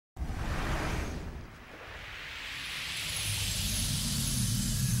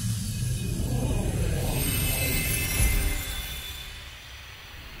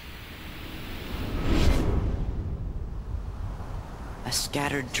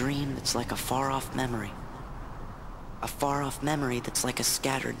scattered dream that's like a far-off memory. A far-off memory that's like a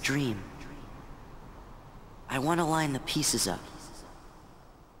scattered dream. I want to line the pieces up.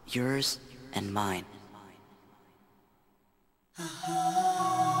 Yours and mine.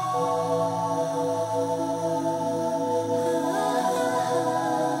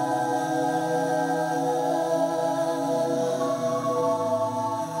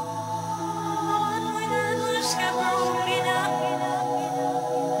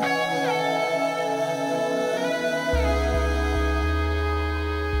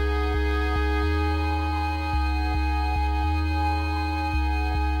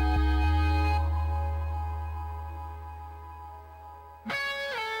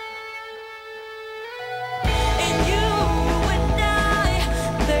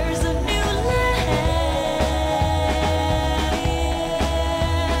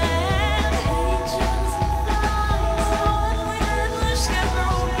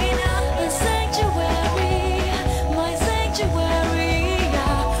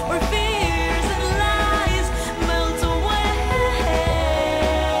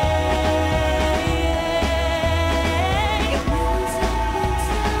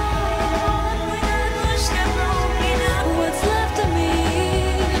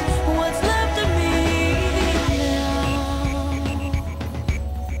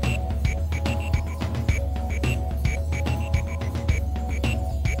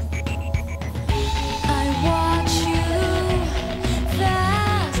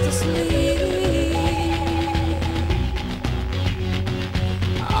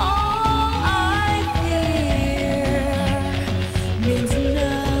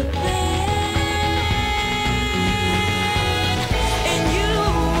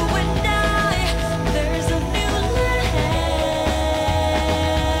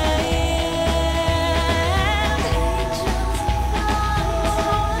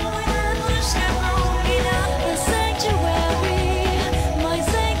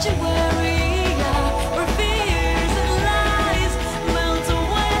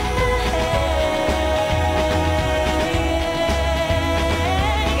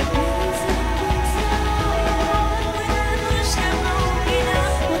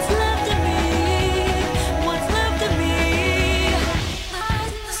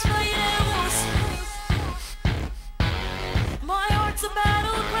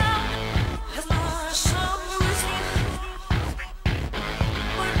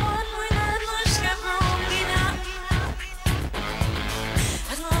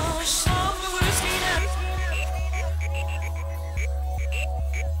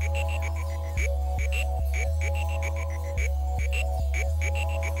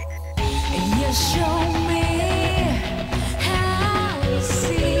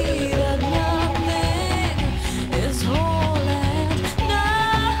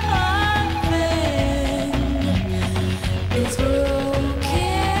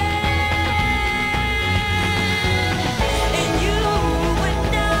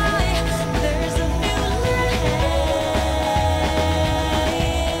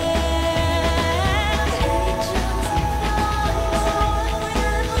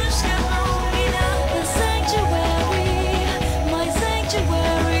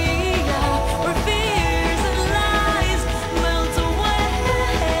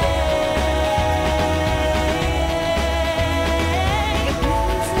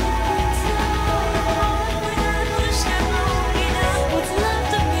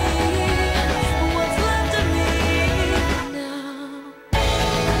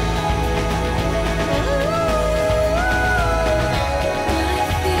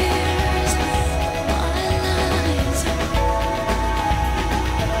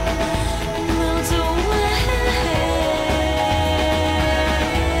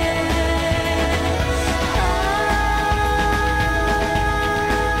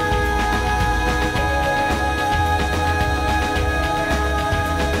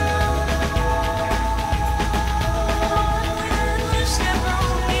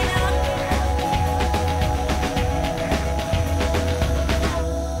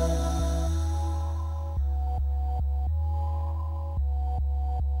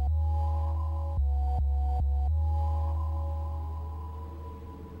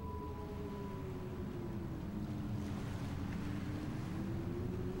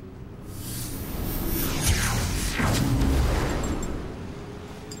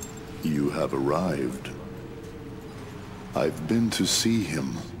 You have arrived. I've been to see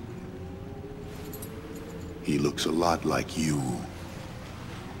him. He looks a lot like you.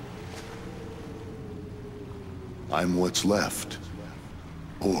 I'm what's left.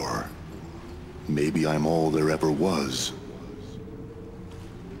 Or maybe I'm all there ever was.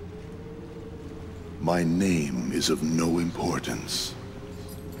 My name is of no importance.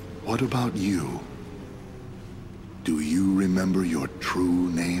 What about you? Do you remember your true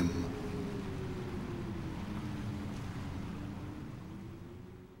name?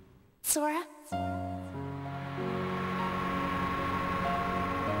 Sora?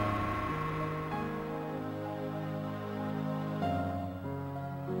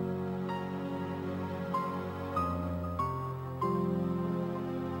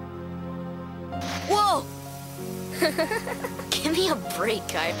 Whoa! Give me a break,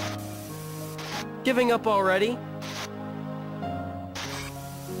 guy. Giving up already?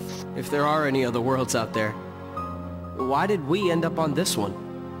 If there are any other worlds out there, why did we end up on this one?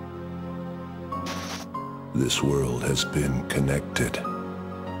 This world has been connected,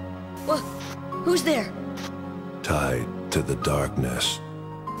 What? Who's there? tied to the darkness.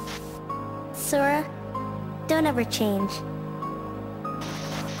 Sora, don't ever change.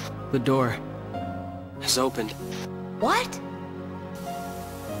 The door has opened. What?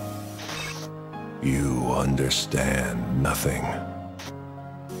 You understand nothing.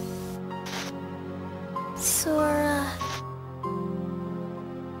 Sora...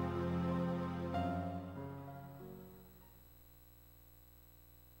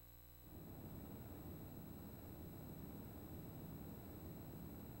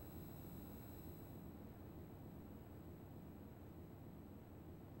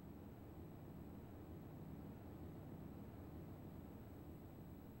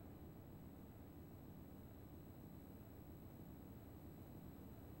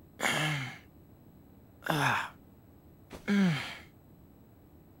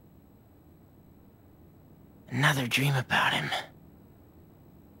 Another dream about him.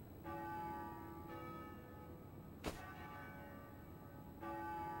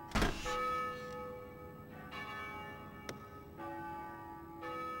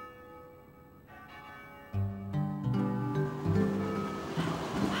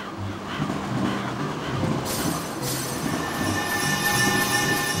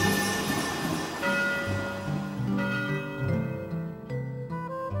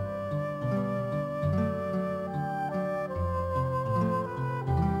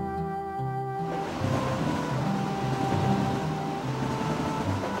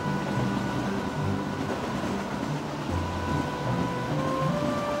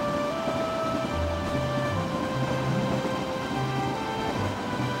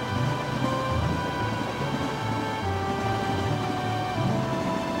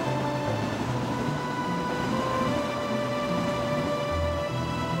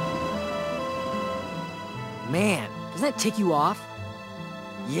 Man, doesn't that tick you off?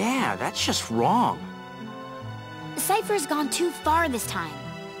 Yeah, that's just wrong. Cypher's gone too far this time.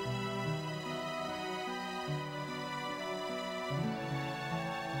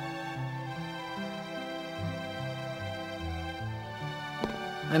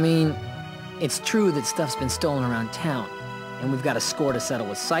 I mean, it's true that stuff's been stolen around town, and we've got a score to settle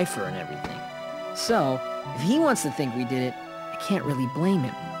with Cypher and everything. So, if he wants to think we did it, I can't really blame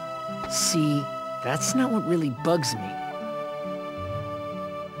him. See, that's not what really bugs me.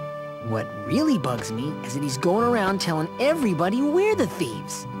 What really bugs me is that he's going around telling everybody we're the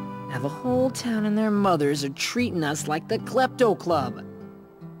thieves. Now the whole town and their mothers are treating us like the Klepto Club.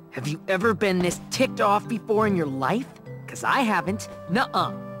 Have you ever been this ticked off before in your life? 'Cause I haven't.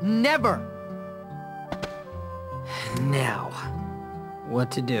 Nuh-uh. Never. Now, what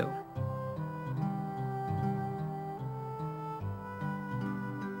to do?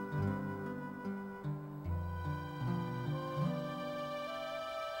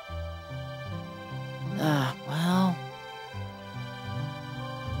 Well...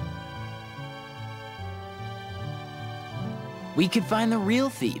 we could find the real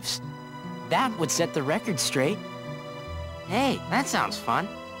thieves. That would set the record straight. Hey, that sounds fun.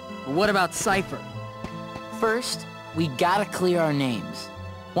 But what about Cypher? First, we gotta clear our names.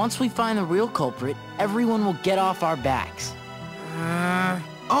 Once we find the real culprit, everyone will get off our backs.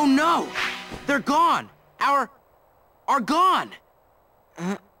 Oh no! They're gone! Are gone!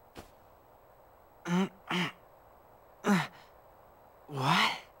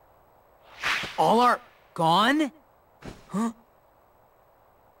 What? All are gone? Huh?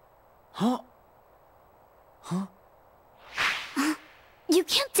 Huh? Huh? You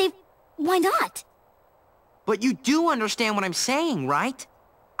can't say... why not? But you do understand what I'm saying, right?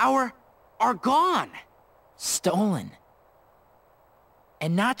 Are gone. Stolen.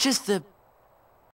 And not just the